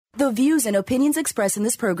The views and opinions expressed in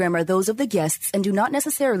this program are those of the guests and do not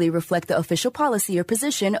necessarily reflect the official policy or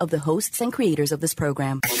position of the hosts and creators of this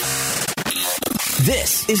program.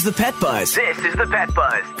 This is the Pet Buzz. This is the Pet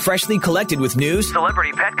Buzz. Freshly collected with news,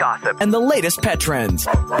 celebrity pet gossip, and the latest pet trends.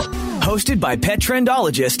 Hosted by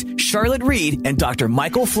Petrendologist Charlotte Reed and Dr.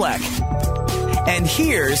 Michael Fleck. And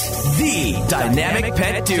here's the Dynamic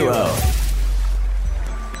Pet Duo.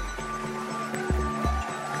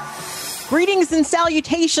 Greetings and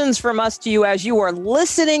salutations from us to you as you are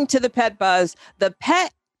listening to the Pet Buzz, the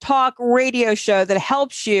pet talk radio show that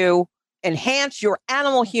helps you enhance your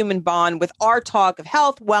animal-human bond with our talk of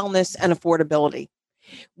health, wellness, and affordability.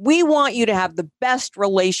 We want you to have the best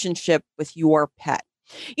relationship with your pet.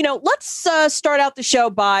 You know, let's start out the show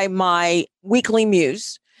by my weekly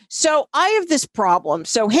muse. So I have this problem.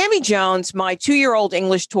 So Hammy Jones, my 2-year-old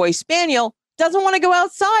English toy spaniel, doesn't want to go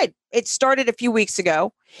outside. It started a few weeks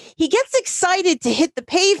ago. He gets excited to hit the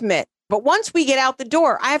pavement, but once we get out the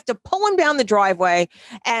door, I have to pull him down the driveway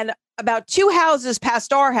and about 2 houses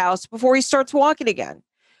past our house before he starts walking again.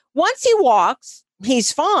 Once he walks,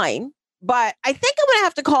 he's fine, but I think I'm going to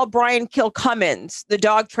have to call Brian Kilcummins, the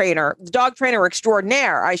dog trainer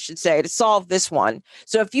extraordinaire, I should say, to solve this one.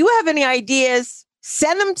 So if you have any ideas,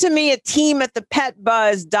 send them to me at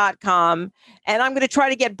team@thepetbuzz.com. And I'm going to try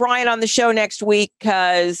to get Brian on the show next week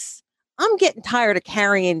because I'm getting tired of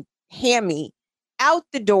carrying Hammy out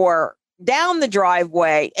the door, down the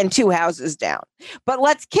driveway, and 2 houses down. But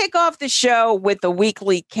let's kick off the show with the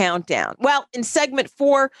weekly countdown. Well, in segment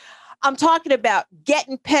 4, I'm talking about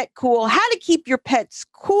getting pet cool, how to keep your pets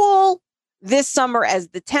cool this summer as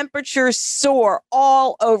the temperatures soar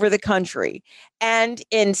all over the country. And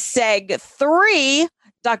in seg 3,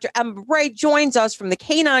 Dr. Bray joins us from the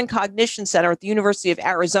Canine Cognition Center at the University of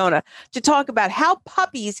Arizona to talk about how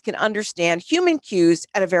puppies can understand human cues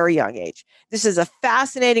at a very young age. This is a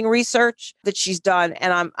fascinating research that she's done,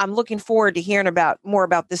 and I'm looking forward to hearing more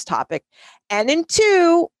about this topic. And in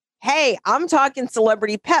 2, hey, I'm talking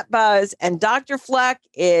celebrity pet buzz, and Dr. Fleck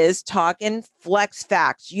is talking Fleck's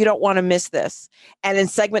facts. You don't want to miss this. And in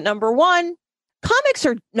segment number 1, comics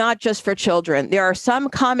are not just for children. There are some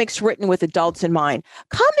comics written with adults in mind.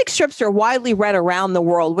 Comic strips are widely read around the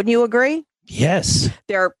world. Wouldn't you agree? Yes.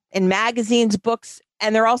 They're in magazines, books,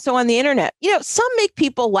 and they're also on the internet. You know, some make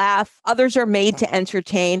people laugh. Others are made to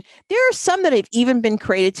entertain. There are some that have even been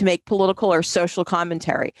created to make political or social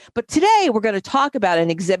commentary. But today we're going to talk about an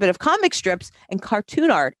exhibit of comic strips and cartoon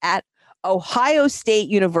art at Ohio State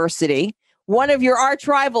University. One of your arch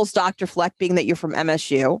rivals, Dr. Fleck, being that you're from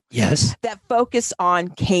MSU. Yes. That focus on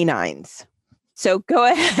canines. So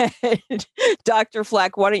go ahead, Dr.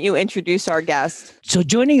 Fleck, why don't you introduce our guest? So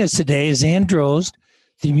joining us today is Anne Drozd,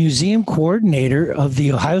 the museum coordinator of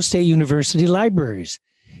the Ohio State University Libraries.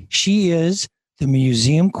 She is the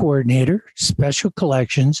museum coordinator, special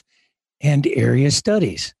collections, and area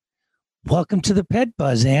studies. Welcome to the Pet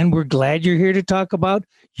Buzz, Anne. We're glad you're here to talk about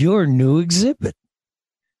your new exhibit.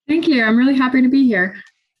 Thank you. I'm really happy to be here.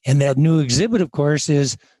 And that new exhibit, of course,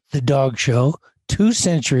 is the dog show, 2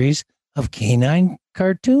 Centuries of Canine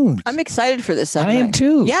Cartoons. I'm excited for this segment. I am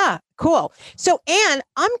too. Yeah, cool. So, Anne,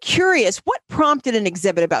 I'm curious, what prompted an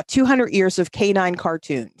exhibit about 200 years of canine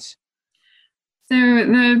cartoons? So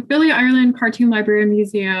the Billy Ireland Cartoon Library and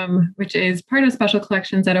Museum, which is part of Special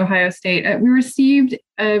Collections at Ohio State, we received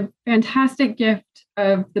a fantastic gift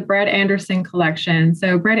of the Brad Anderson collection.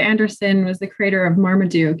 So Brad Anderson was the creator of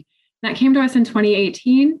Marmaduke. That came to us in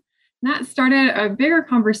 2018. And that started a bigger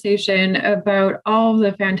conversation about all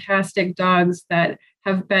the fantastic dogs that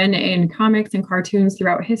have been in comics and cartoons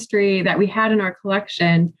throughout history that we had in our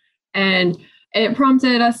collection. And it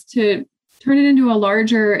prompted us to turn it into a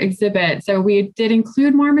larger exhibit. So we did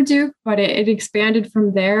include Marmaduke, but it expanded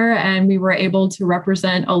from there, and we were able to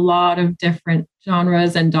represent a lot of different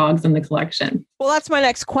genres and dogs in the collection. Well, that's my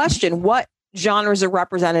next question. What genres are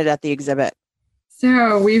represented at the exhibit?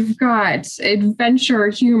 So we've got adventure,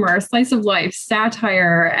 humor, slice of life,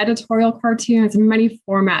 satire, editorial cartoons, many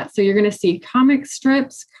formats. So you're going to see comic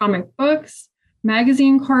strips, comic books,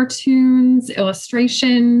 magazine cartoons,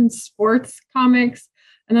 illustrations, sports comics,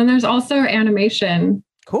 and then there's also animation.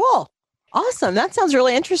 Cool. Awesome. That sounds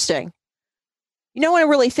really interesting. You know what it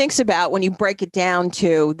really thinks about when you break it down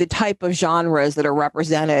to the type of genres that are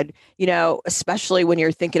represented, you know, especially when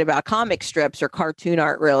you're thinking about comic strips or cartoon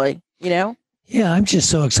art, really, you know? Yeah, I'm just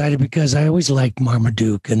so excited because I always liked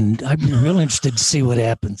Marmaduke, and I'd be real interested to see what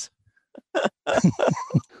happens.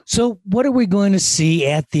 So what are we going to see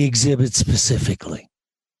at the exhibit specifically?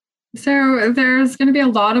 So there's going to be a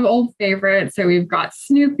lot of old favorites. So we've got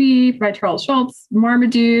Snoopy by Charles Schulz,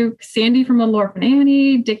 Marmaduke, Sandy from Little Orphan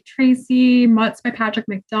Annie, Dick Tracy, Mutts by Patrick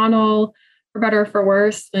McDonnell, For Better or For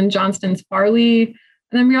Worse, Lynn Johnston's Farley.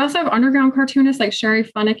 And then we also have underground cartoonists like Sherry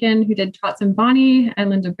Flanagan, who did Tots and Bonnie, and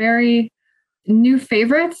Linda Berry. New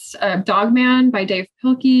favorites, Dogman by Dave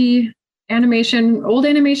Pilkey, old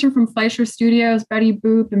animation from Fleischer Studios, Betty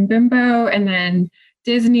Boop and Bimbo, and then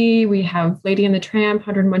Disney, we have Lady and the Tramp,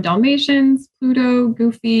 101 Dalmatians, Pluto,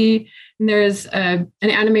 Goofy, and there's an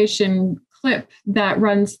animation clip that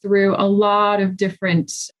runs through a lot of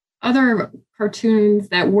different other cartoons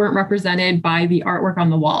that weren't represented by the artwork on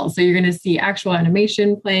the wall. So you're going to see actual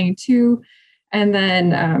animation playing too. And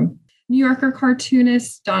then New Yorker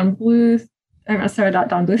cartoonists, George Bluth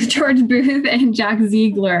and Jack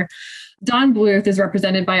Ziegler. Don Bluth is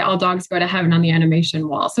represented by All Dogs Go to Heaven on the animation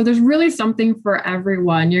wall. So there's really something for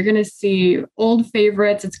everyone. You're going to see old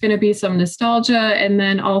favorites. It's going to be some nostalgia, and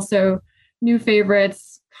then also new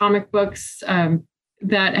favorites, comic books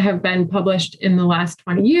that have been published in the last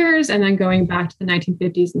 20 years, and then going back to the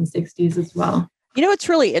 1950s and 60s as well. You know, it's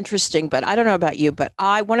really interesting, but I don't know about you, but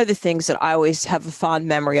one of the things that I always have a fond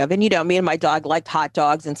memory of, and me and my dog liked hot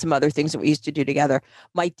dogs and some other things that we used to do together.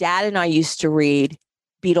 My dad and I used to read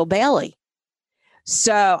Beetle Bailey.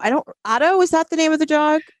 So Otto, is that the name of the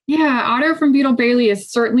dog? Yeah, Otto from Beetle Bailey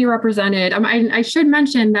is certainly represented. I should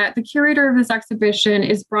mention that the curator of this exhibition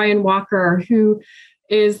is Brian Walker, who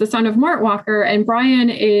is the son of Mort Walker. And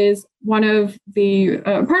Brian is one of the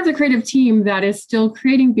part of the creative team that is still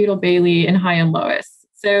creating Beetle Bailey in High and Lois.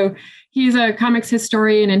 So he's a comics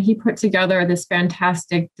historian, and he put together this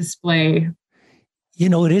fantastic display. You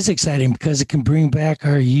know, it is exciting because it can bring back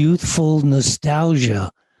our youthful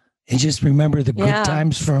nostalgia and just remember the good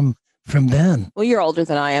times from then. Well, you're older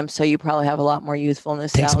than I am, so you probably have a lot more youthful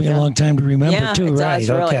nostalgia. Takes me a long time to remember too, right? Does,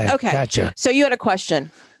 really. Okay, gotcha. So you had a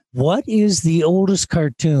question. What is the oldest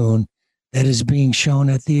cartoon that is being shown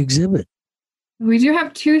at the exhibit? We do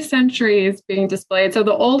have 2 centuries being displayed. So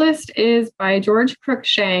the oldest is by George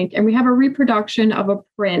Cruikshank, and we have a reproduction of a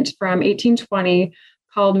print from 1820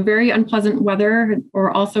 called Very Unpleasant Weather,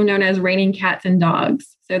 or also known as Raining Cats and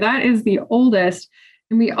Dogs. So that is the oldest.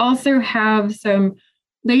 And we also have some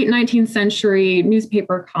late 19th century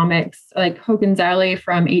newspaper comics like Hogan's Alley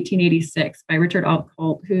from 1886 by Richard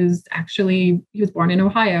Altholt, he was born in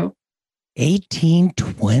Ohio.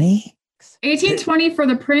 1820? 1820 for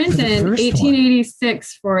the print and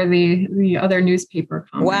 1886 for the other newspaper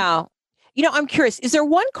comics. Wow. You know, I'm curious, is there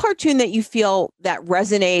one cartoon that you feel that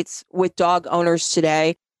resonates with dog owners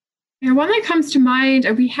today? Yeah, one that comes to mind,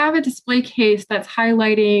 we have a display case that's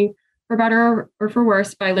highlighting For Better or For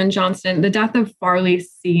Worse by Lynn Johnston, the Death of Farley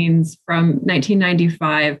scenes from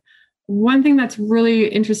 1995. One thing that's really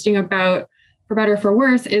interesting about For Better or For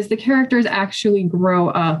Worse is the characters actually grow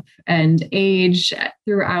up and age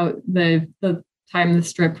throughout the time the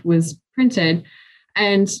strip was printed.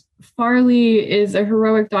 And Farley is a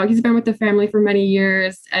heroic dog. He's been with the family for many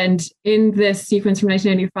years. And in this sequence from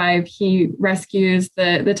 1995, he rescues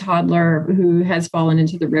the toddler who has fallen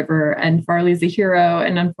into the river. And Farley's a hero.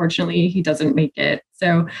 And unfortunately, he doesn't make it.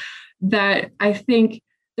 So that, I think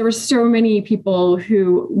there were so many people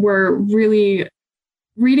who were really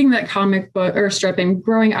reading that comic book or strip and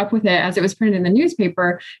growing up with it as it was printed in the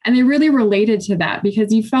newspaper. And they really related to that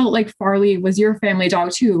because you felt like Farley was your family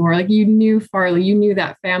dog too, or like you knew Farley, you knew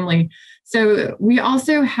that family. So we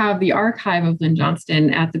also have the archive of Lynn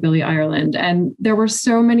Johnston at the Billy Ireland. And there were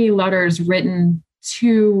so many letters written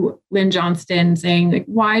to Lynn Johnston saying, like,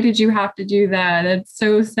 why did you have to do that? It's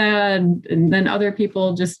so sad. And then other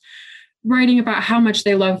people just writing about how much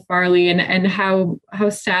they love Farley and how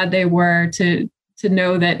sad they were to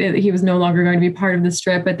know that he was no longer going to be part of the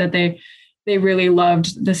strip, but that they really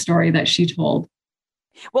loved the story that she told.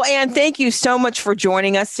 Well, Anne, thank you so much for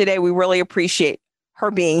joining us today. We really appreciate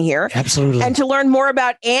her being here. Absolutely. And to learn more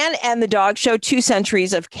about Anne and the Dog Show, 2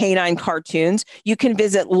 Centuries of Canine Cartoons, you can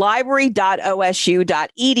visit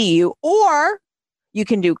library.osu.edu, or you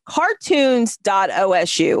can do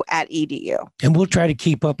cartoons.osu.edu. And we'll try to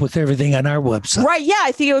keep up with everything on our website. Right. Yeah,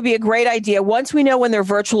 I think it would be a great idea. Once we know when their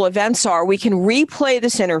virtual events are, we can replay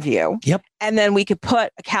this interview. Yep. And then we could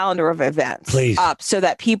put a calendar of events up so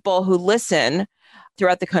that people who listen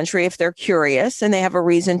throughout the country, if they're curious and they have a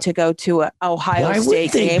reason to go to an Ohio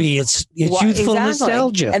State game. Be? It's youthful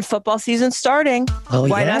nostalgia. And football season starting.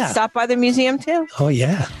 Why not stop by the museum too? Oh,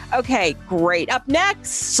 yeah. Okay, great. Up next,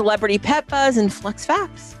 Celebrity Pet Buzz and Flex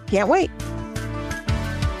Facts. Can't wait.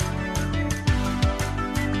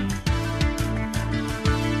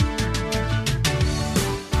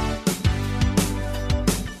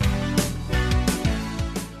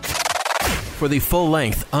 For the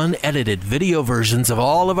full-length, unedited video versions of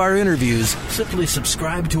all of our interviews, simply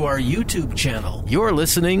subscribe to our YouTube channel. You're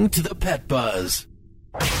listening to The Pet Buzz.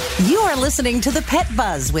 You are listening to The Pet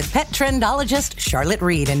Buzz with Petrendologist Charlotte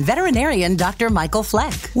Reed and veterinarian Dr. Michael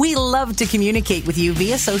Fleck. We love to communicate with you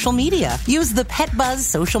via social media. Use the Pet Buzz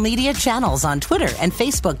social media channels on Twitter and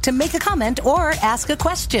Facebook to make a comment or ask a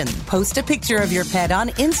question. Post a picture of your pet on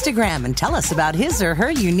Instagram and tell us about his or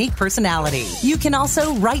her unique personality. You can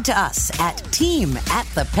also write to us at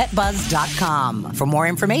team@thepetbuzz.com. For more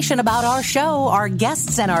information about our show, our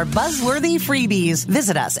guests, and our buzzworthy freebies,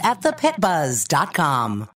 visit us at thepetbuzz.com.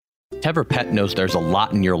 Tever Pet knows there's a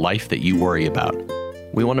lot in your life that you worry about.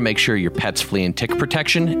 We want to make sure your pet's flea and tick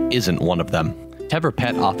protection isn't one of them. Tever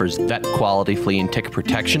Pet offers vet-quality flea and tick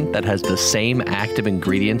protection that has the same active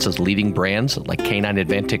ingredients as leading brands like Canine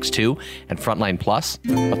Advantix 2 and Frontline Plus,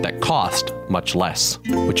 but that cost much less,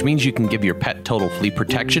 which means you can give your pet total flea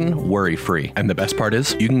protection worry-free. And the best part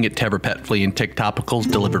is, you can get Tever Pet flea and tick topicals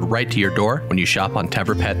delivered right to your door when you shop on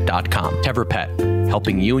TeverPet.com. Tever Pet,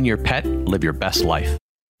 helping you and your pet live your best life.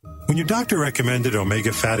 When your doctor recommended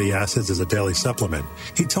omega fatty acids as a daily supplement,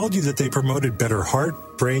 he told you that they promoted better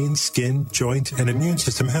heart, brain, skin, joint, and immune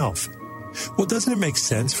system health. Well, doesn't it make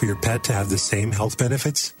sense for your pet to have the same health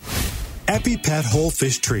benefits? EpiPet Whole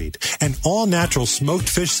Fish Treat, an all-natural smoked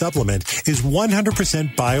fish supplement, is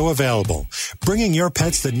 100% bioavailable, bringing your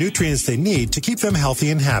pets the nutrients they need to keep them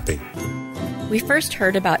healthy and happy. We first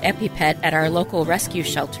heard about EpiPet at our local rescue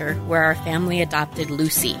shelter where our family adopted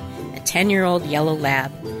Lucy, a 10-year-old yellow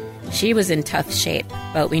lab. She was in tough shape,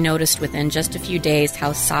 but we noticed within just a few days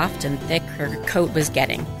how soft and thick her coat was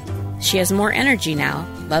getting. She has more energy now,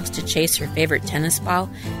 loves to chase her favorite tennis ball,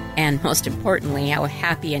 and most importantly, how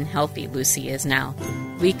happy and healthy Lucy is now.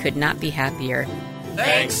 We could not be happier.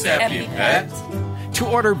 Thanks, EpiPet. To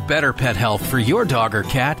order better pet health for your dog or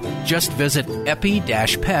cat, just visit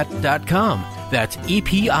epi-pet.com. That's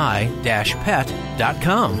epi-pet.com.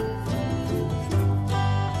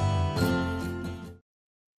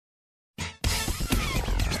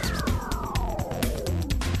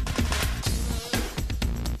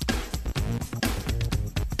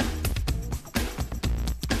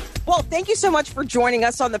 Well, thank you so much for joining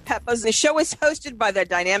us on the Pet Buzz. The show is hosted by the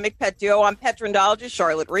dynamic pet duo. I'm Petrendologist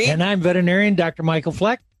Charlotte Reed. And I'm veterinarian Dr. Michael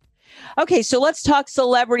Fleck. Okay, so let's talk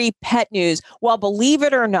celebrity pet news. Well, believe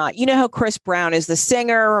it or not, you know how Chris Brown is the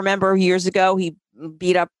singer. Remember years ago, he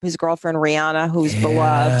beat up his girlfriend Rihanna, who's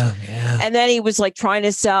beloved. Yeah. And then he was like trying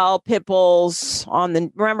to sell pit bulls on the,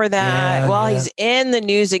 remember that? He's in the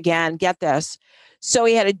news again. Get this. So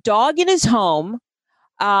he had a dog in his home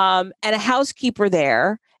and a housekeeper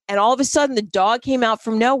there. And all of a sudden, the dog came out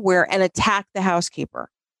from nowhere and attacked the housekeeper.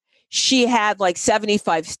 She had like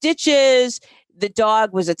 75 stitches. The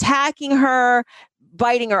dog was attacking her,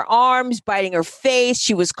 biting her arms, biting her face.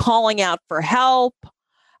 She was calling out for help.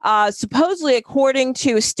 Supposedly, according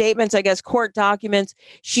to statements, I guess, court documents,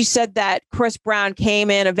 she said that Chris Brown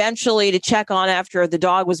came in eventually to check on after the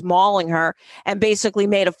dog was mauling her and basically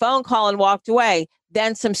made a phone call and walked away.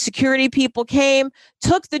 Then some security people came,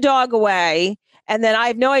 took the dog away. And then I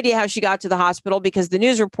have no idea how she got to the hospital because the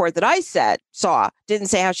news report that I saw didn't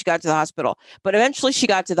say how she got to the hospital. But eventually she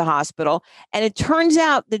got to the hospital. And it turns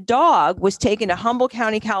out the dog was taken to Humboldt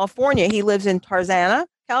County, California. He lives in Tarzana,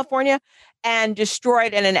 California, and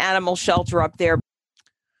destroyed in an animal shelter up there.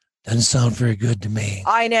 Doesn't sound very good to me.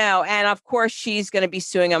 I know. And of course, she's going to be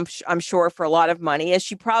suing, I'm sure, for a lot of money, as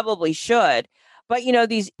she probably should. But, you know,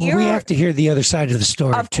 we have to hear the other side of the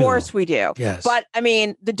story, Of course we do. Yes. But, I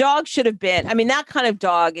mean, the dog should have been, that kind of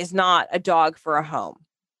dog is not a dog for a home.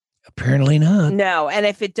 Apparently not. No. And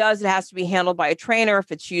if it does, it has to be handled by a trainer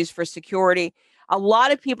if it's used for security. A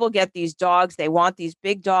lot of people get these dogs. They want these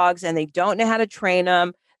big dogs and they don't know how to train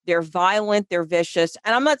them. They're violent. They're vicious.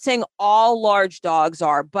 And I'm not saying all large dogs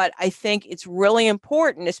are, but I think it's really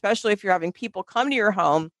important, especially if you're having people come to your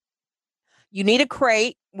home. You need a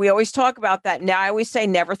crate. We always talk about that. Now I always say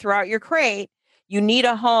never throw out your crate. You need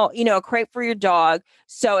a home, a crate for your dog.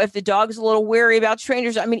 So if the dog's a little weary about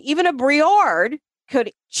strangers, even a Briard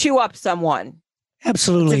could chew up someone.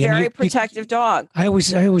 Absolutely. It's a very protective dog. I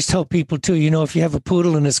always tell people too, if you have a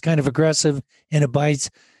poodle and it's kind of aggressive and it bites,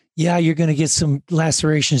 you're going to get some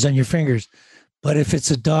lacerations on your fingers. But if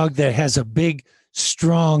it's a dog that has a big,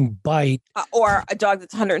 strong bite, or a dog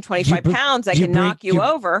that's 125 pounds that can knock you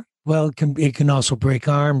over. Well, it can also break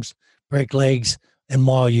arms, break legs, and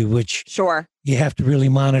maul you, which you have to really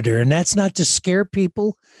monitor. And that's not to scare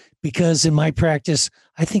people, because in my practice,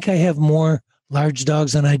 I think I have more large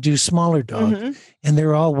dogs than I do smaller dogs. And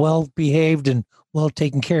they're all well behaved and well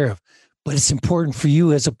taken care of. But it's important for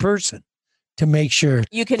you as a person to make sure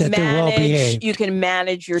you can that they're well behaved. You can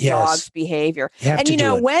manage your Yes. dog's behavior.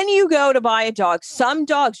 And when you go to buy a dog, some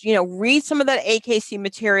dogs, read some of that AKC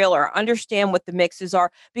material or understand what the mixes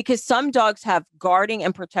are, because some dogs have guarding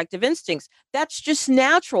and protective instincts. That's just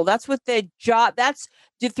natural. That's what their job,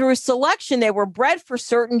 through selection, they were bred for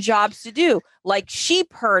certain jobs to do, like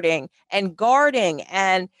sheep herding and guarding.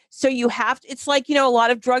 And so you have to, it's like, a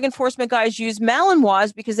lot of drug enforcement guys use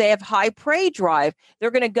Malinois because they have high prey drive.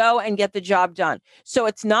 They're going to go and get the job done. So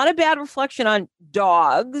it's not a bad reflection on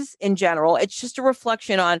dogs in general. It's just a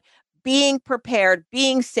reflection on being prepared,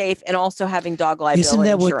 being safe, and also having dog liability Isn't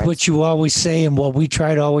that insurance. what you always say and what we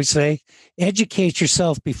try to always say? Educate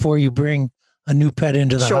yourself before you bring a new pet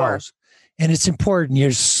into the house. And it's important.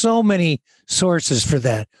 There's so many sources for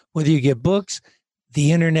that, whether you get books,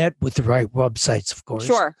 the internet with the right websites, of course.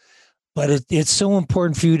 Sure. But it's so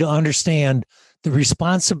important for you to understand the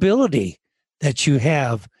responsibility that you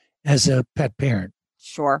have as a pet parent.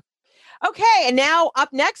 Sure. Okay. And now up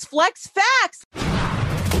next, Fleck's Facts.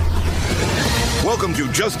 Welcome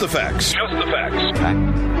to Just the Facts. Just the Facts.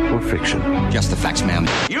 Fact or fiction? Just the facts, ma'am.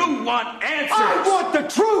 You want answers. I want the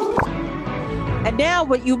truth. And now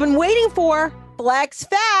what you've been waiting for, Fleck's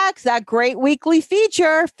Facts, that great weekly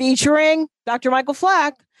feature featuring Dr. Michael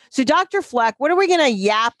Fleck. So Dr. Fleck, what are we going to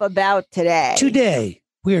yap about today? Today,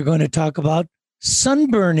 we are going to talk about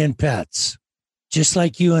sunburn in pets. Just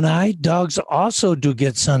like you and I, dogs also do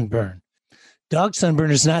get sunburn. Dog sunburn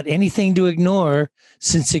is not anything to ignore,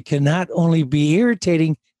 since it can not only be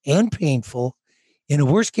irritating and painful. In a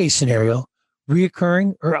worst case scenario,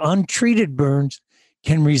 reoccurring or untreated burns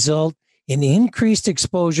can result in increased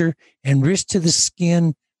exposure and risk to the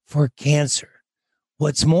skin for cancer.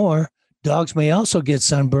 What's more, dogs may also get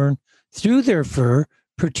sunburn through their fur,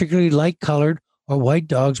 particularly light-colored or white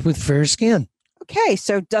dogs with fair skin. Okay,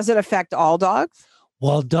 so does it affect all dogs?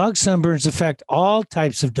 While dog sunburns affect all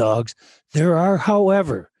types of dogs, there are,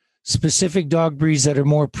 however, specific dog breeds that are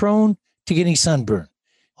more prone to getting sunburn.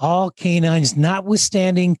 All canines,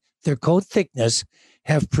 notwithstanding their coat thickness,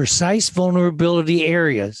 have precise vulnerability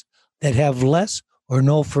areas that have less or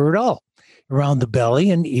no fur at all around the belly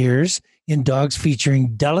and ears in dogs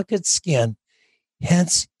featuring delicate skin,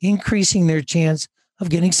 hence increasing their chance of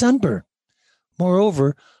getting sunburn.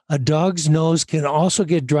 Moreover, a dog's nose can also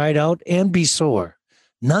get dried out and be sore.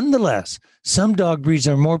 Nonetheless, some dog breeds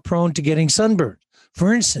are more prone to getting sunburned.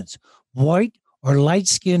 For instance, white or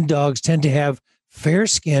light-skinned dogs tend to have fair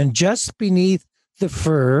skin just beneath the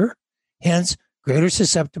fur, hence greater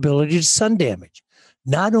susceptibility to sun damage.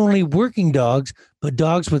 Not only working dogs, but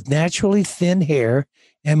dogs with naturally thin hair,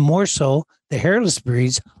 and more so, the hairless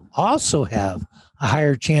breeds also have a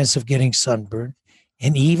higher chance of getting sunburned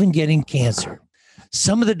and even getting cancer.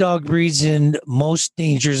 Some of the dog breeds in most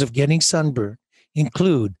dangers of getting sunburned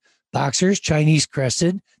include boxers, Chinese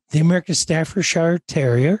crested, the American Staffordshire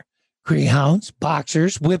Terrier, greyhounds,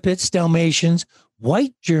 boxers, whippets, Dalmatians,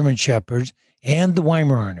 white German shepherds, and the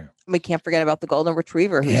Weimaraner. We can't forget about the golden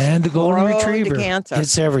retriever. And the golden retriever. Cancer.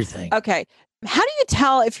 It's everything. Okay. How do you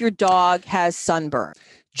tell if your dog has sunburn?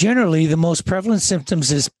 Generally, the most prevalent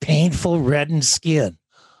symptoms is painful reddened skin.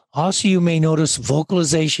 Also, you may notice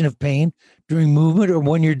vocalization of pain during movement or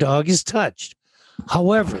when your dog is touched.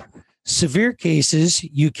 However, severe cases,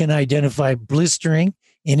 you can identify blistering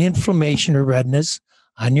and inflammation or redness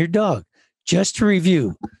on your dog. Just to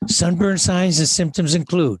review, sunburn signs and symptoms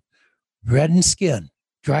include reddened skin,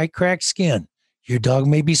 dry, cracked skin. Your dog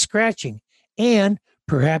may be scratching and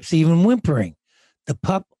perhaps even whimpering. The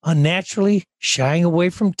pup unnaturally shying away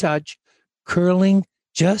from touch, curling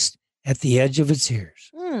just at the edge of its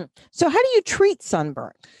ears. So how do you treat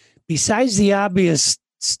sunburn? Besides the obvious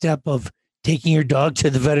step of taking your dog to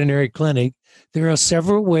the veterinary clinic, there are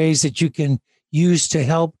several ways that you can use to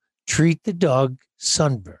help treat the dog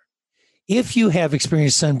sunburn. If you have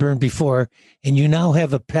experienced sunburn before and you now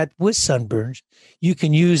have a pet with sunburns, you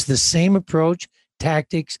can use the same approach,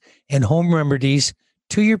 tactics, and home remedies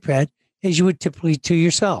to your pet as you would typically to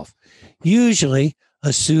yourself. Usually,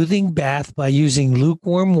 a soothing bath by using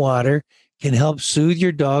lukewarm water can help soothe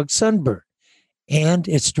your dog's sunburn and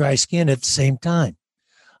its dry skin at the same time.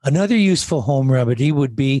 Another useful home remedy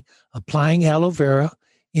would be applying aloe vera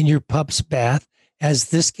in your pup's bath, as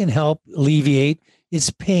this can help alleviate its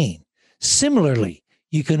pain. Similarly,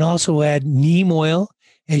 you can also add neem oil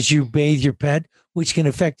as you bathe your pet, which can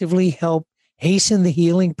effectively help hasten the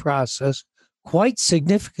healing process quite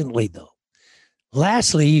significantly, though.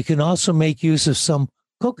 Lastly, you can also make use of some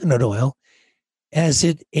coconut oil, as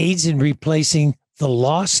it aids in replacing the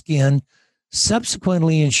lost skin,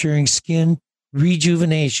 subsequently ensuring skin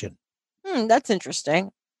rejuvenation. That's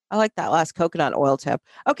interesting. I like that last coconut oil tip.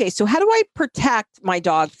 Okay, so how do I protect my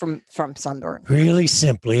dog from sunburn? Really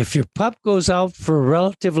simply, if your pup goes out for a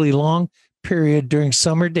relatively long period during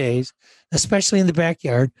summer days, especially in the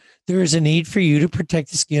backyard, there is a need for you to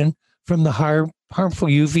protect the skin from the harmful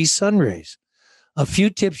UV sun rays. A few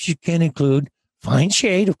tips you can include: find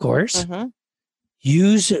shade, of course. Mm-hmm.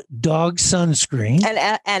 Use dog sunscreen.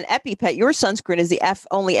 And EpiPet, your sunscreen is the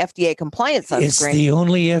only FDA compliant sunscreen. It's the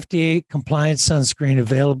only FDA compliant sunscreen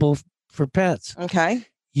available for pets. Okay.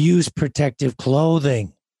 Use protective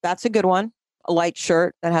clothing. That's a good one. A light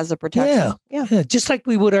shirt that has a protection. Yeah, just like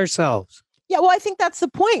we would ourselves. Yeah, well, I think that's the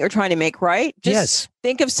point you're trying to make, right? Just yes.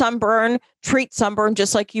 Think of sunburn, treat sunburn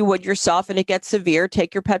just like you would yourself, and it gets severe,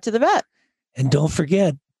 take your pet to the vet. And don't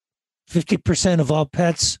forget, 50% of all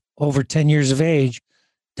pets over 10 years of age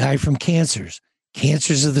die from cancers.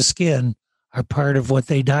 Cancers of the skin are part of what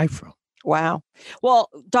they die from. Wow.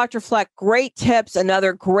 Well, Dr. Fleck, great tips.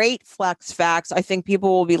 Another great Flex facts. I think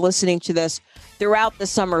people will be listening to this throughout the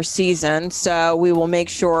summer season. So we will make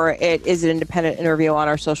sure it is an independent interview on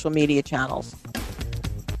our social media channels.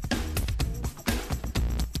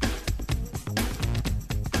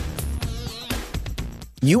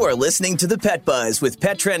 You are listening to The Pet Buzz with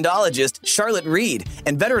Petrendologist Charlotte Reed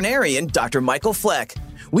and veterinarian Dr. Michael Fleck.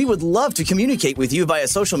 We would love to communicate with you via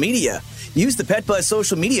social media. Use the Pet Buzz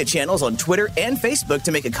social media channels on Twitter and Facebook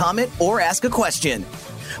to make a comment or ask a question.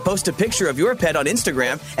 Post a picture of your pet on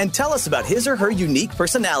Instagram and tell us about his or her unique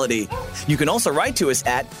personality. You can also write to us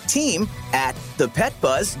at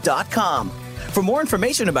team@thepetbuzz.com. For more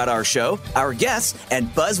information about our show, our guests,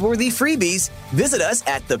 and buzzworthy freebies, visit us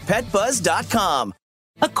at thepetbuzz.com.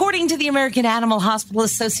 According to the American Animal Hospital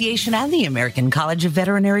Association and the American College of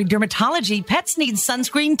Veterinary Dermatology, pets need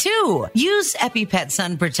sunscreen too. Use EpiPet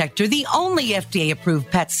Sun Protector, the only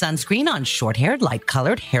FDA-approved pet sunscreen on short-haired,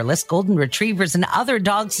 light-colored, hairless golden retrievers and other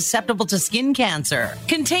dogs susceptible to skin cancer.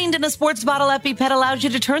 Contained in a sports bottle, EpiPet allows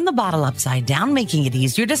you to turn the bottle upside down, making it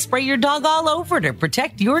easier to spray your dog all over to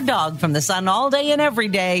protect your dog from the sun all day and every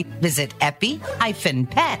day. Visit epi-pet.com.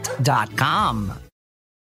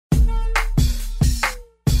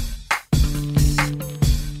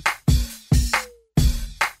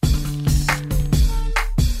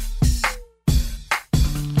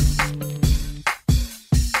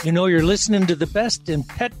 You know, you're listening to the best in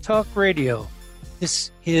pet talk radio. This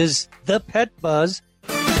is The Pet Buzz.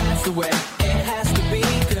 That's the way it has to be,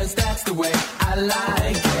 'cause that's the way I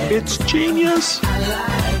like it. It's genius. I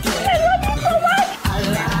like it. I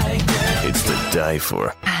like it. It's to die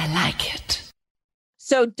for. I like it.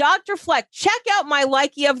 So, Dr. Fleck, check out my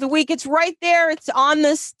Likey of the Week. It's right there. It's on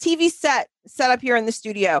this TV set up here in the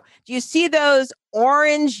studio. Do you see those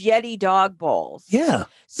orange Yeti dog bowls? Yeah.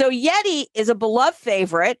 So Yeti is a beloved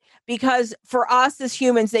favorite because for us as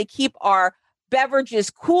humans, they keep our beverages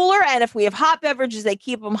cooler. And if we have hot beverages, they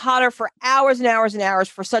keep them hotter for hours and hours and hours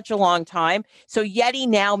for such a long time. So Yeti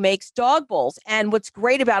now makes dog bowls. And what's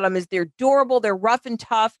great about them is they're durable, they're rough and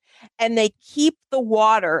tough, and they keep the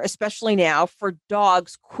water, especially now, for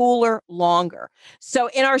dogs cooler longer. So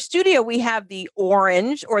in our studio, we have the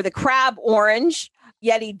orange or the crab orange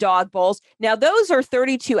Yeti dog bowls. Now, those are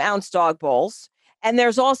 32-ounce dog bowls. And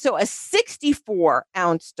there's also a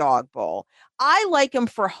 64-ounce dog bowl. I like them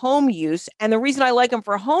for home use. And the reason I like them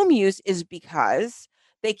for home use is because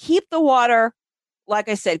they keep the water, like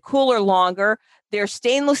I said, cooler longer. They're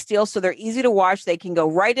stainless steel, so they're easy to wash. They can go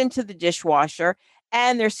right into the dishwasher,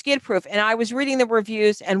 and they're skid-proof. And I was reading the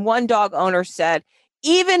reviews, and one dog owner said,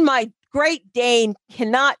 even my Great Dane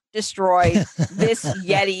cannot destroy this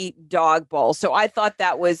Yeti dog bowl. So I thought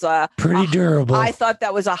that was pretty durable. I thought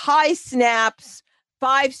that was a high snaps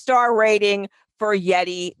 5-star rating for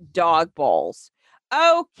Yeti dog bowls.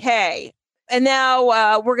 Okay. And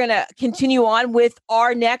now we're going to continue on with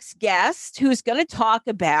our next guest, who's going to talk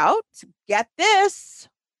about, get this,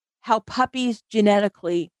 how puppies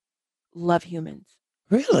genetically love humans.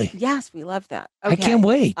 Really? Yes, we love that. Okay. I can't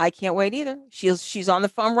wait. I can't wait either. She's on the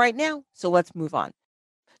phone right now. So let's move on.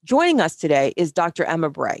 Joining us today is Dr. Emma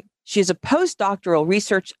Bray. She is a postdoctoral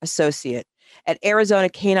research associate at Arizona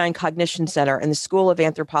Canine Cognition Center in the School of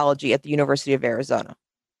Anthropology at the University of Arizona.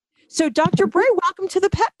 So, Dr. Bray, welcome to the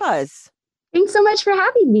Pet Buzz. Thanks so much for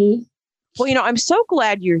having me. Well, you know, I'm so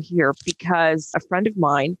glad you're here because a friend of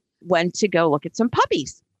mine went to go look at some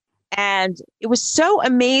puppies. And it was so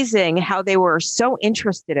amazing how they were so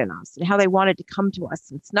interested in us and how they wanted to come to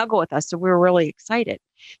us and snuggle with us. So we were really excited.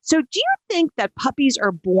 So do you think that puppies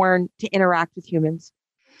are born to interact with humans?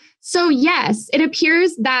 So yes, it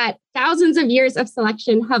appears that thousands of years of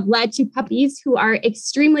selection have led to puppies who are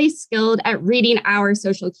extremely skilled at reading our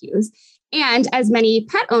social cues. And as many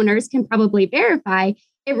pet owners can probably verify,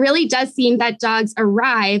 it really does seem that dogs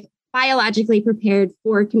arrive biologically prepared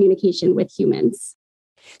for communication with humans.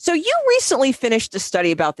 So you recently finished a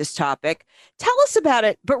study about this topic. Tell us about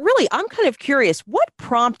it, but really, I'm kind of curious, what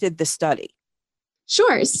prompted the study?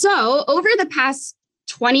 Sure. So over the past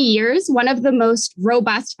 20 years, one of the most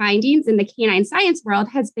robust findings in the canine science world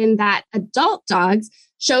has been that adult dogs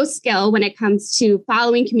show skill when it comes to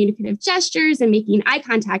following communicative gestures and making eye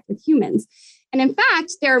contact with humans. And in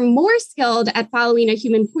fact, they're more skilled at following a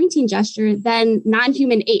human pointing gesture than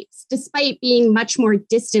non-human apes, despite being much more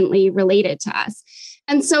distantly related to us.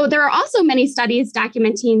 And so there are also many studies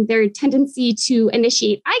documenting their tendency to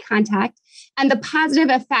initiate eye contact and the positive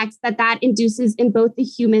effects that that induces in both the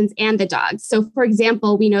humans and the dogs. So for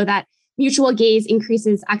example, we know that mutual gaze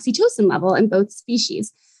increases oxytocin level in both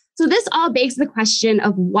species. So this all begs the question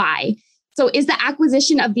of why. So is the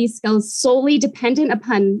acquisition of these skills solely dependent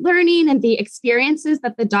upon learning and the experiences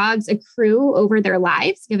that the dogs accrue over their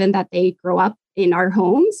lives, given that they grow up in our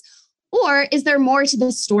homes? Or is there more to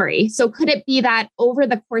the story? So could it be that over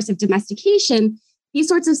the course of domestication, these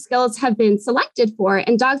sorts of skills have been selected for,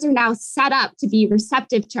 and dogs are now set up to be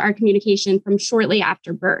receptive to our communication from shortly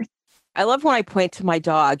after birth? I love when I point to my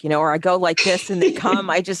dog, or I go like this and they come.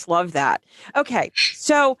 I just love that. Okay,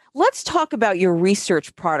 so let's talk about your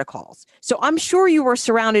research protocols. So I'm sure you were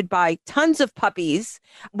surrounded by tons of puppies.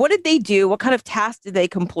 What did they do? What kind of tasks did they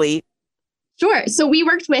complete? Sure. So we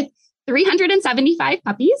worked with 375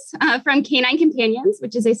 puppies from Canine Companions,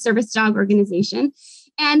 which is a service dog organization.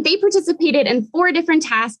 And they participated in 4 different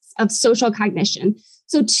tasks of social cognition.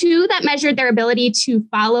 So 2 that measured their ability to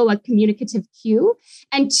follow a communicative cue,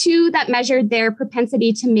 and 2 that measured their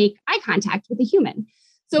propensity to make eye contact with a human.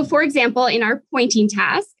 So for example, in our pointing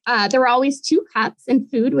task, there were always 2 cups and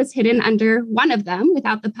food was hidden under one of them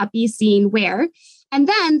without the puppy seeing where. And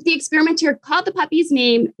then the experimenter called the puppy's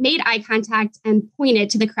name, made eye contact, and pointed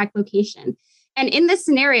to the correct location. And in this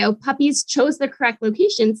scenario, puppies chose the correct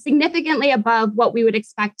location significantly above what we would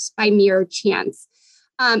expect by mere chance.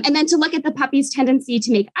 And then to look at the puppy's tendency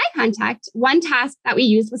to make eye contact, one task that we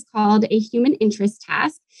used was called a human interest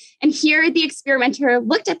task. And here the experimenter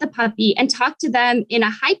looked at the puppy and talked to them in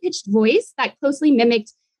a high-pitched voice that closely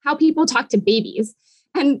mimicked how people talk to babies.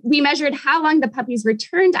 And we measured how long the puppies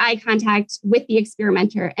returned eye contact with the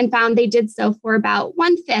experimenter and found they did so for about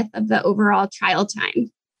 1/5 of the overall trial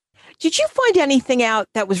time. Did you find anything out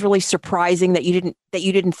that was really surprising that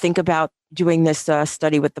you didn't think about doing this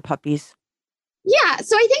study with the puppies? Yeah,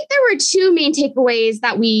 so I think there were 2 main takeaways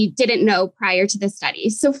that we didn't know prior to the study.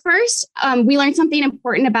 So first, we learned something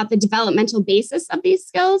important about the developmental basis of these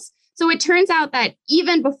skills. So it turns out that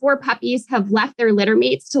even before puppies have left their litter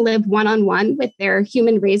mates to live one-on-one with their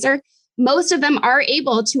human raiser, most of them are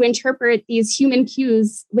able to interpret these human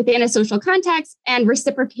cues within a social context and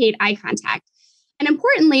reciprocate eye contact. And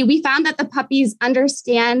importantly, we found that the puppies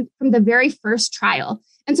understand from the very first trial.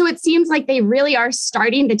 And so it seems like they really are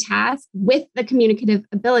starting the task with the communicative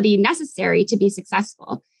ability necessary to be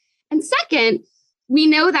successful. And second, we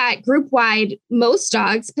know that group-wide, most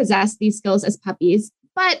dogs possess these skills as puppies,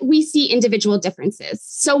 but we see individual differences.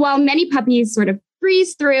 So while many puppies sort of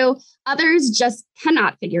breeze through, others just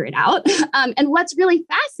cannot figure it out. And what's really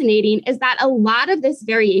fascinating is that a lot of this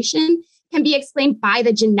variation can be explained by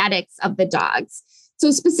the genetics of the dogs. So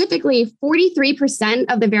specifically,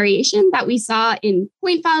 43% of the variation that we saw in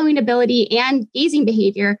point following ability and gazing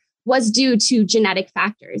behavior was due to genetic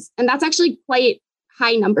factors. And that's actually quite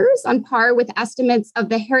high numbers, on par with estimates of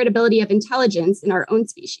the heritability of intelligence in our own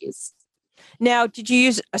species. Now, did you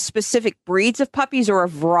use a specific breeds of puppies or a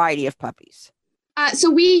variety of puppies? So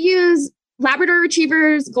we use Labrador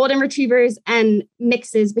retrievers, golden retrievers, and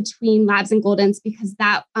mixes between labs and goldens, because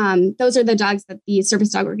those are the dogs that the service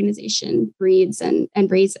dog organization breeds and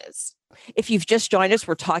raises. If you've just joined us,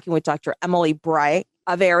 we're talking with Dr. Emily Bray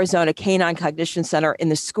of Arizona Canine Cognition Center in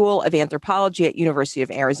the School of Anthropology at University of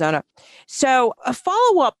Arizona. So a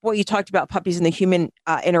follow-up, what you talked about puppies and the human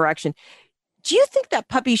interaction. Do you think that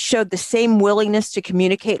puppies showed the same willingness to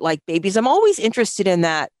communicate like babies? I'm always interested in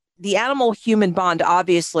that. The animal-human bond,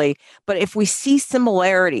 obviously, but if we see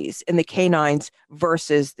similarities in the canines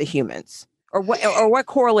versus the humans, or what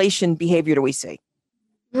correlation behavior do we see?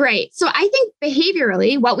 Right. So I think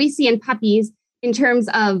behaviorally, what we see in puppies in terms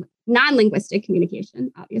of non-linguistic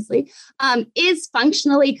communication, obviously, is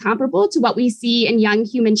functionally comparable to what we see in young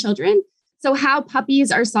human children. So how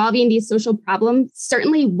puppies are solving these social problems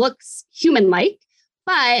certainly looks human-like.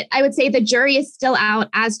 But I would say the jury is still out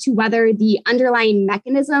as to whether the underlying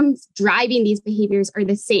mechanisms driving these behaviors are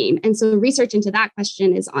the same. And so research into that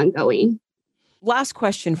question is ongoing. Last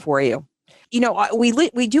question for you.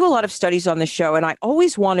 we do a lot of studies on the show, and I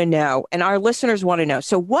always want to know, and our listeners want to know.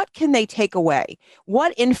 So what can they take away?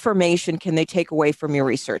 What information can they take away from your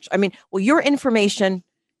research? I mean, will your information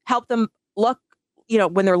help them look,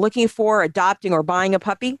 when they're looking for adopting or buying a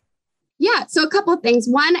puppy? Yeah. So a couple of things.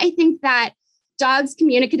 One, I think that dogs'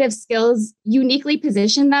 communicative skills uniquely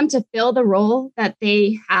position them to fill the role that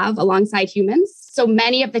they have alongside humans. So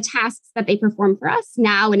many of the tasks that they perform for us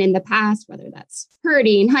now and in the past, whether that's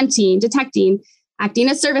herding, hunting, detecting, acting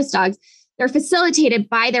as service dogs, they're facilitated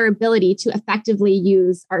by their ability to effectively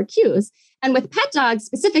use our cues. And with pet dogs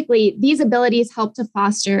specifically, these abilities help to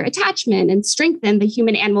foster attachment and strengthen the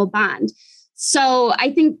human-animal bond. So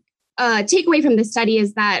I think takeaway from this study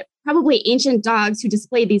is that probably ancient dogs who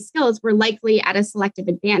displayed these skills were likely at a selective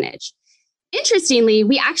advantage. Interestingly,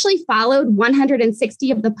 we actually followed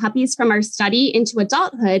 160 of the puppies from our study into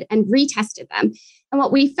adulthood and retested them. And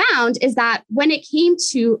what we found is that when it came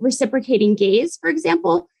to reciprocating gaze, for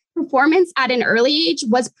example, performance at an early age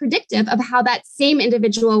was predictive of how that same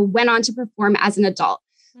individual went on to perform as an adult.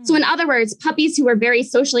 So in other words, puppies who were very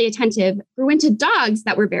socially attentive grew into dogs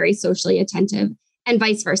that were very socially attentive, and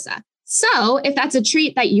vice versa. So if that's a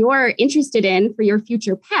trait that you're interested in for your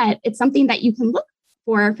future pet, it's something that you can look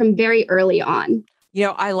for from very early on.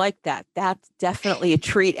 I like that. That's definitely a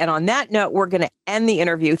treat. And on that note, we're going to end the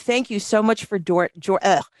interview. Thank you so much for on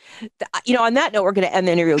that note, we're going to end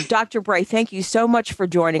the interview. Dr. Bray, thank you so much for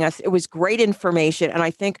joining us. It was great information. And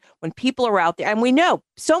I think when people are out there, and we know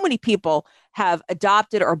so many people have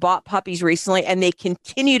adopted or bought puppies recently, and they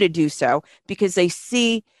continue to do so because they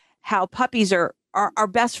see how puppies are our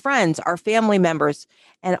best friends, our family members,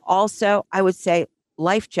 and also, I would say,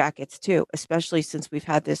 life jackets too, especially since we've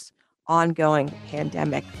had this ongoing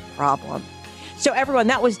pandemic problem. So everyone,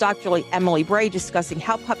 that was Dr. Emily Bray discussing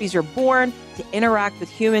how puppies are born to interact with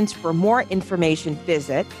humans. For more information,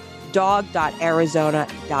 visit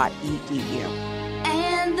dog.arizona.edu.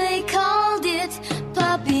 And they called it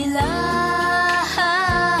Puppy Love.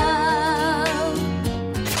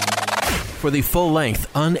 For the full-length,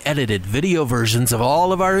 unedited video versions of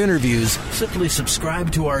all of our interviews, simply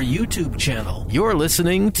subscribe to our YouTube channel. You're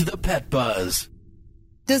listening to The Pet Buzz.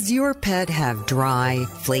 Does your pet have dry,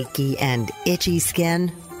 flaky, and itchy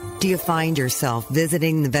skin? Do you find yourself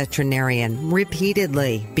visiting the veterinarian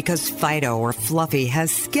repeatedly because Fido or Fluffy has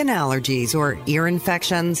skin allergies or ear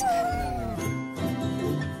infections?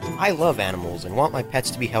 I love animals and want my pets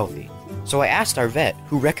to be healthy, so I asked our vet,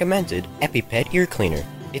 who recommended EpiPet Ear Cleaner.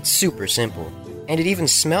 It's super simple, and it even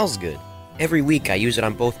smells good. Every week I use it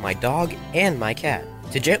on both my dog and my cat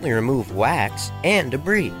to gently remove wax and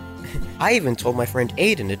debris. I even told my friend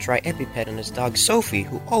Aiden to try EpiPet on his dog Sophie,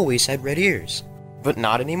 who always had red ears. But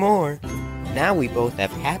not anymore. Now we both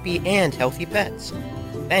have happy and healthy pets.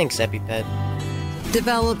 Thanks, EpiPet.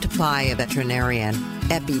 Developed by a veterinarian,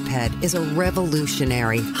 EpiPet is a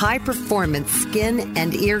revolutionary, high-performance skin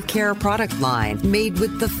and ear care product line made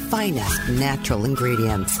with the finest natural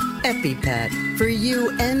ingredients. EpiPet, for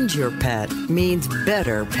you and your pet, means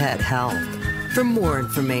better pet health. For more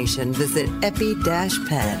information, visit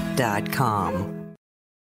epi-pet.com.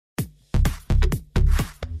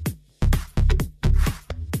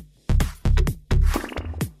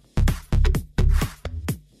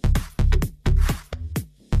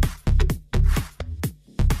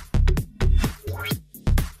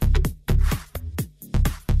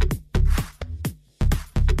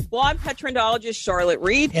 Well, I'm Petrendologist Charlotte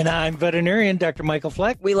Reed. And I'm veterinarian Dr. Michael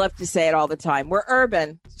Fleck. We love to say it all the time. We're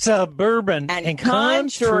urban, suburban, and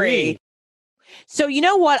country. So you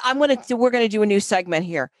know what we're going to do a new segment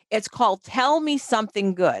here. It's called Tell Me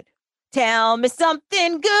Something Good. Tell me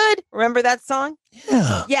something good. Remember that song?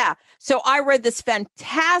 Yeah. Yeah. So I read this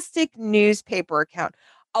fantastic newspaper account.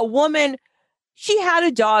 A woman, she had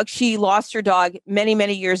a dog. She lost her dog many,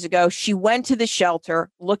 many years ago. She went to the shelter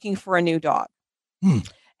looking for a new dog.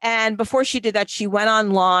 And before she did that, she went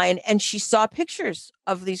online and she saw pictures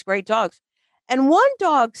of these great dogs. And one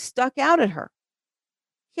dog stuck out at her.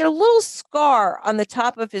 He had a little scar on the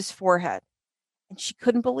top of his forehead. And she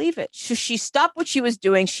couldn't believe it. So she stopped what she was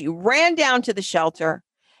doing. She ran down to the shelter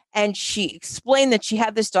and she explained that she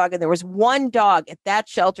had this dog. And there was one dog at that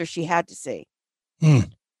shelter she had to see.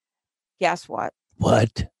 Guess what?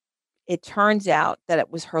 What? It turns out that it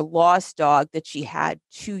was her lost dog that she had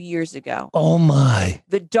 2 years ago. Oh, my.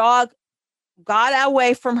 The dog got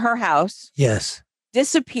away from her house. Yes.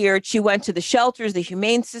 Disappeared. She went to the shelters, the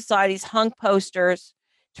humane societies, hung posters.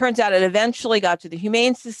 Turns out it eventually got to the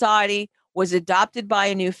Humane Society, was adopted by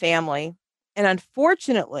a new family, and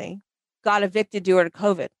unfortunately got evicted due to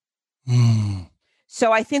COVID.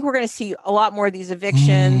 So I think we're going to see a lot more of these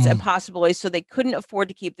evictions and possibilities. So they couldn't afford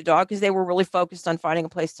to keep the dog because they were really focused on finding a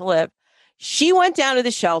place to live. She went down to the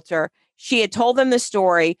shelter. She had told them the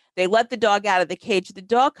story. They let the dog out of the cage. The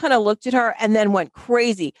dog kind of looked at her and then went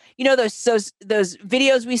crazy. You know, those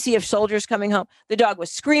videos we see of soldiers coming home. The dog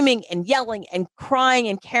was screaming and yelling and crying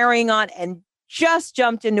and carrying on and just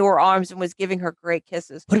jumped into her arms and was giving her great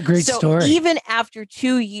kisses. What a great story. Even after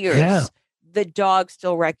 2 years, the dog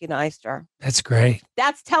still recognized her. That's great.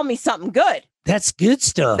 That's tell me something good. That's good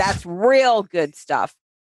stuff. That's real good stuff.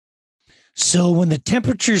 So when the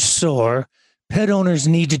temperatures soar, pet owners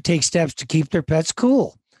need to take steps to keep their pets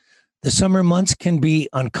cool. The summer months can be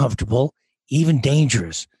uncomfortable, even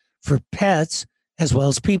dangerous for pets as well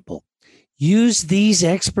as people. Use these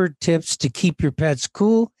expert tips to keep your pets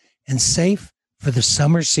cool and safe for the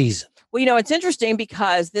summer season. Well, you know, it's interesting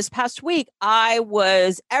because this past week I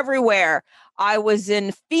was everywhere. I was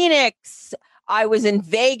in Phoenix. I was in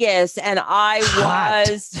Vegas and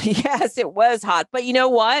yes, it was hot. But you know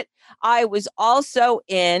what? I was also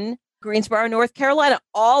in Greensboro, North Carolina,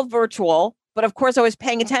 all virtual. But of course, I was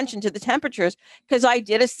paying attention to the temperatures because I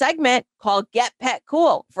did a segment called Get Pet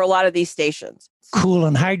Cool for a lot of these stations. Cool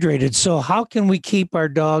and hydrated. So how can we keep our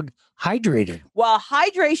dog hydrated? Well,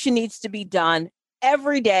 hydration needs to be done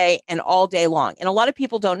every day and all day long. And a lot of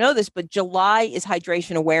people don't know this, but July is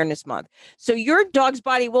Hydration Awareness Month. So your dog's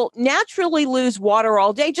body will naturally lose water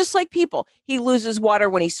all day, just like people. He loses water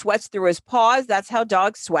when he sweats through his paws. That's how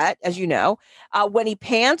dogs sweat, as you know, when he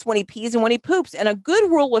pants, when he pees, and when he poops. And a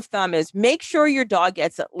good rule of thumb is make sure your dog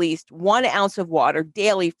gets at least 1 ounce of water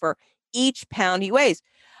daily for each pound he weighs.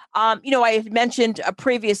 You know, I had mentioned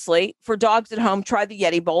previously for dogs at home, try the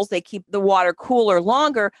Yeti bowls. They keep the water cooler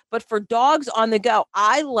longer. But for dogs on the go,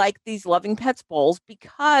 I like these Loving Pets bowls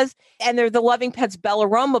and they're the Loving Pets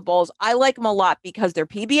Bellaroma bowls. I like them a lot because they're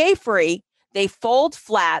PBA free. They fold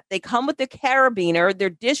flat. They come with the carabiner. They're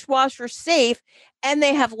dishwasher safe and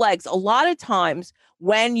they have legs. A lot of times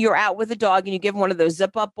when you're out with a dog and you give them one of those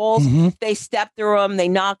zip up bowls, they step through them, they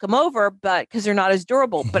knock them over, but because they're not as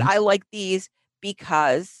durable. But I like these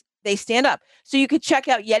because they stand up. So you could check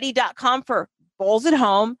out Yeti.com for bowls at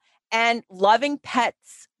home and Loving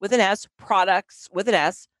Pets with an S, products with an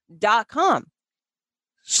S.com.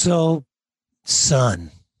 So sun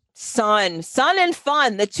and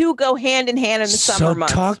fun. The two go hand in hand in the summer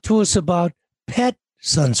months. So talk to us about pet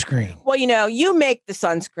sunscreen. Well, you know, you make the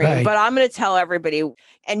sunscreen, right, but I'm going to tell everybody.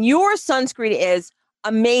 And your sunscreen is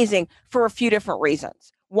amazing for a few different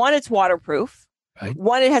reasons. One, it's waterproof. Right.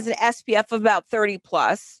 One, it has an SPF of about 30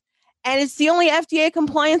 plus, and it's the only FDA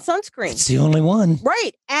compliant sunscreen. It's the only one.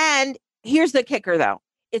 Right. And here's the kicker, though.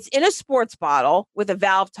 It's in a sports bottle with a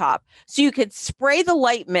valve top. So you could spray the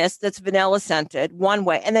light mist that's vanilla scented one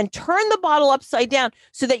way and then turn the bottle upside down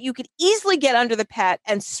so that you could easily get under the pet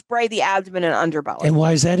and spray the abdomen and underbelly. And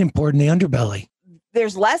why is that important, the underbelly?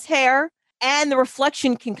 There's less hair. And the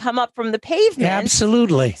reflection can come up from the pavement.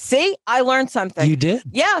 Absolutely. See, I learned something. You did?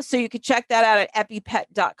 Yeah. So you could check that out at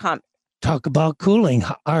epipet.com. Talk about cooling.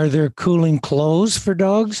 Are there cooling clothes for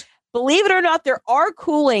dogs? Believe it or not, there are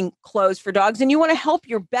cooling clothes for dogs. And you want to help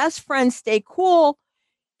your best friend stay cool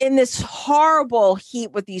in this horrible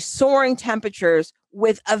heat with these soaring temperatures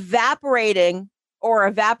with evaporating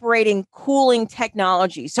cooling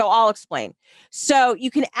technology. So I'll explain. So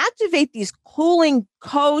you can activate these cooling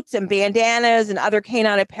coats and bandanas and other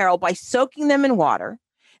canine apparel by soaking them in water.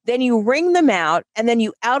 Then you wring them out and then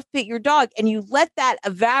you outfit your dog and you let that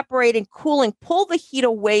evaporating cooling pull the heat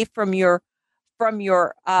away from your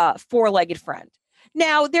four-legged friend.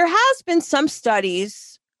 Now, there has been some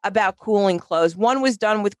studies about cooling clothes. One was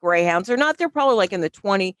done with greyhounds. They're probably like in the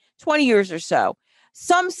 20 years or so.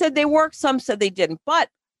 Some said they work, some said they didn't, but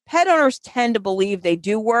pet owners tend to believe they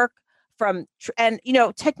do work and you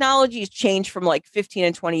know, technology has changed from like 15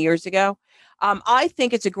 and 20 years ago. I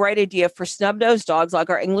think it's a great idea for snub-nosed dogs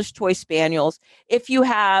like our English toy spaniels. If you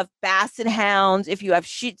have basset hounds, if you have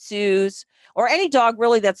Shih Tzus, or any dog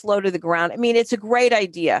really that's low to the ground, I mean, it's a great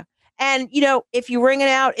idea. And, you know, if you wring it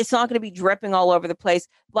out, it's not going to be dripping all over the place.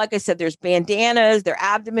 Like I said, there's bandanas, there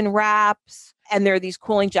are abdomen wraps, and there are these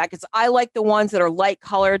cooling jackets. I like the ones that are light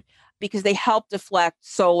colored because they help deflect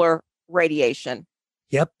solar radiation.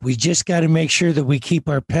 Yep. We just got to make sure that we keep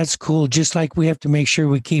our pets cool, just like we have to make sure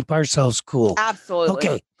we keep ourselves cool. Absolutely.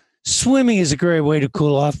 Okay. Swimming is a great way to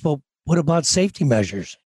cool off, but what about safety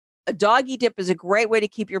measures? A doggy dip is a great way to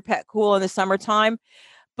keep your pet cool in the summertime,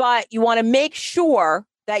 but you want to make sure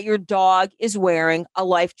that your dog is wearing a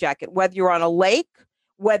life jacket, whether you're on a lake,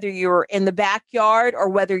 whether you're in the backyard or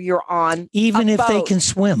whether you're on even a if boat. they can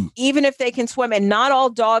swim. Even if they can swim, and not all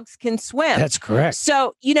dogs can swim. That's correct.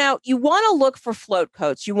 So, you want to look for float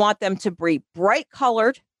coats. You want them to be bright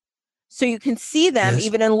colored so you can see them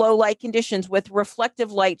even in low light conditions with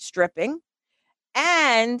reflective light stripping.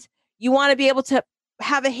 And you want to be able to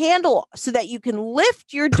have a handle so that you can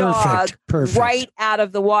lift your dog right out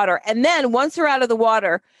of the water. And then once they're out of the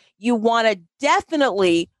water, you want to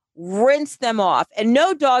definitely rinse them off. And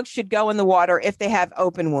no dog should go in the water if they have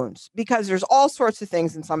open wounds, because there's all sorts of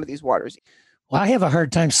things in some of these waters. Well, I have a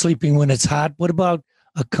hard time sleeping when it's hot. What about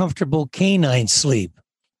a comfortable canine sleep?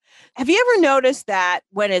 Have you ever noticed that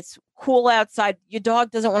when it's cool outside, your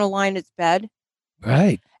dog doesn't want to lie in its bed?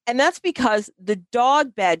 Right. And that's because the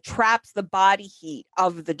dog bed traps the body heat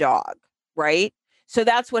of the dog, right? So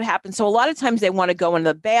that's what happens. So a lot of times they want to go in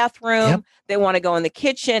the bathroom, they want to go in the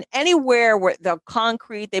kitchen, anywhere where the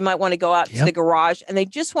concrete, they might want to go out to the garage, and they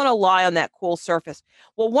just want to lie on that cool surface.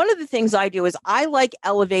 Well, one of the things I do is I like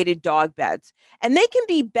elevated dog beds, and they can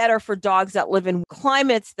be better for dogs that live in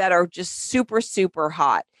climates that are just super, super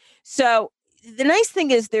hot. So the nice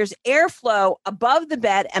thing is there's airflow above the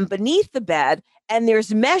bed and beneath the bed, and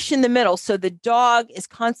there's mesh in the middle. So the dog is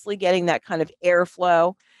constantly getting that kind of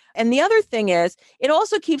airflow. And the other thing is it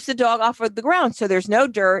also keeps the dog off of the ground. So there's no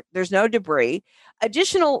dirt, there's no debris.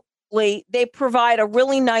 Additionally, they provide a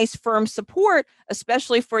really nice firm support,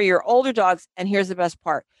 especially for your older dogs. And here's the best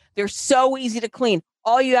part. They're so easy to clean.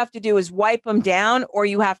 All you have to do is wipe them down, or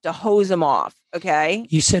you have to hose them off. Okay.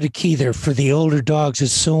 You said a key there for the older dogs.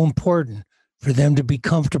 It's so important for them to be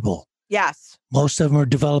comfortable. Yes. Most of them are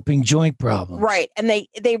developing joint problems. Right. And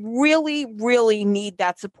they really, really need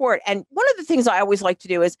that support. And one of the things I always like to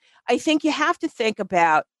do is I think you have to think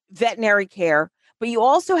about veterinary care, but you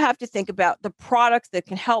also have to think about the products that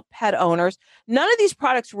can help pet owners. None of these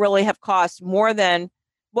products really have cost more than,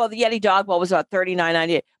 well, the Yeti dog bowl was about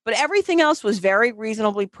 $39.98, but everything else was very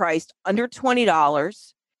reasonably priced, under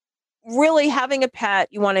 $20. Really, having a pet,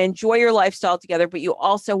 you want to enjoy your lifestyle together, but you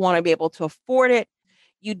also want to be able to afford it.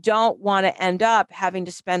 You don't want to end up having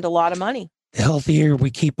to spend a lot of money. The healthier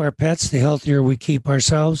we keep our pets, the healthier we keep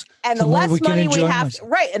ourselves. And the less money we have,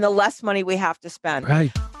 right. And the less money we have to spend.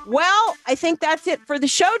 Right. Well, I think that's it for the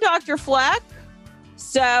show, Dr. Fleck.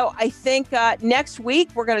 So I think next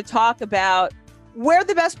week we're going to talk about where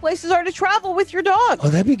the best places are to travel with your dog. Oh,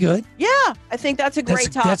 that'd be good. Yeah, I think that's a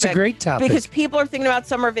great topic. That's a great topic. Because people are thinking about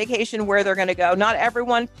summer vacation, where they're going to go. Not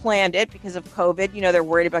everyone planned it because of COVID. They're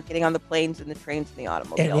worried about getting on the planes and the trains and the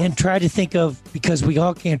automobiles. And try to think of, because we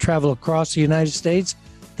all can't travel across the United States,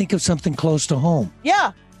 think of something close to home.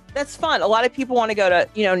 Yeah, that's fun. A lot of people want to go to,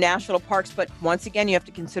 national parks, but once again, you have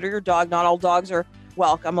to consider your dog. Not all dogs are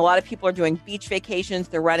welcome. A lot of people are doing beach vacations.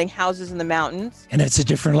 They're renting houses in the mountains. And it's a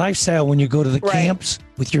different lifestyle when you go to the camps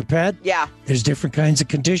with your pet. Yeah. There's different kinds of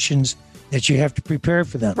conditions that you have to prepare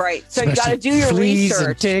for them. Right. So you got to do your research.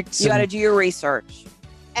 And ticks you got to do your research.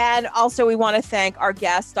 And also we want to thank our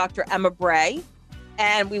guest, Dr. Emma Bray.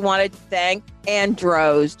 And we want to thank Anne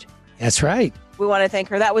Drozd. That's right. We want to thank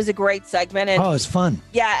her. That was a great segment. And it's fun.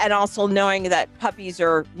 Yeah. And also knowing that puppies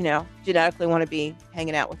are, genetically want to be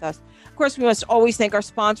hanging out with us. Of course, we must always thank our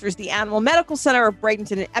sponsors, the Animal Medical Center of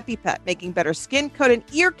Bradenton and EpiPet, making better skin, coat, and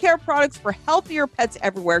ear care products for healthier pets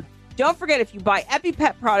everywhere. Don't forget, if you buy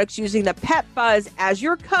EpiPet products using the Pet Buzz as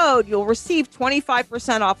your code, you'll receive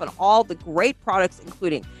 25% off on all the great products,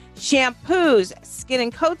 including shampoos, skin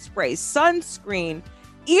and coat sprays, sunscreen,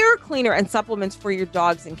 ear cleaner, and supplements for your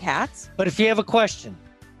dogs and cats. But if you have a question,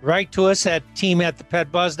 write to us at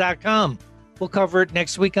team@thepetbuzz.com. We'll cover it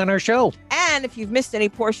next week on our show. And if you've missed any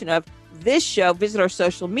portion of this show, visit our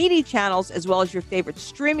social media channels as well as your favorite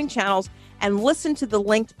streaming channels and listen to the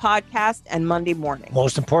linked podcast and Monday morning.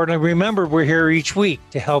 Most importantly, remember, we're here each week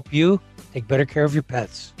to help you take better care of your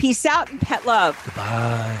pets. Peace out and pet love.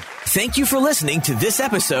 Goodbye. Thank you for listening to this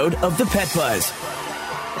episode of The Pet Buzz.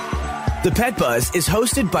 The Pet Buzz is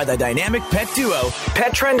hosted by the dynamic pet duo,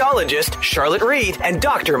 Petrendologist Charlotte Reed and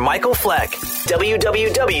Dr. Michael Fleck.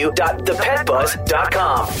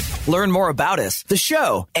 www.thepetbuzz.com. Learn more about us, the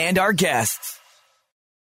show, and our guests.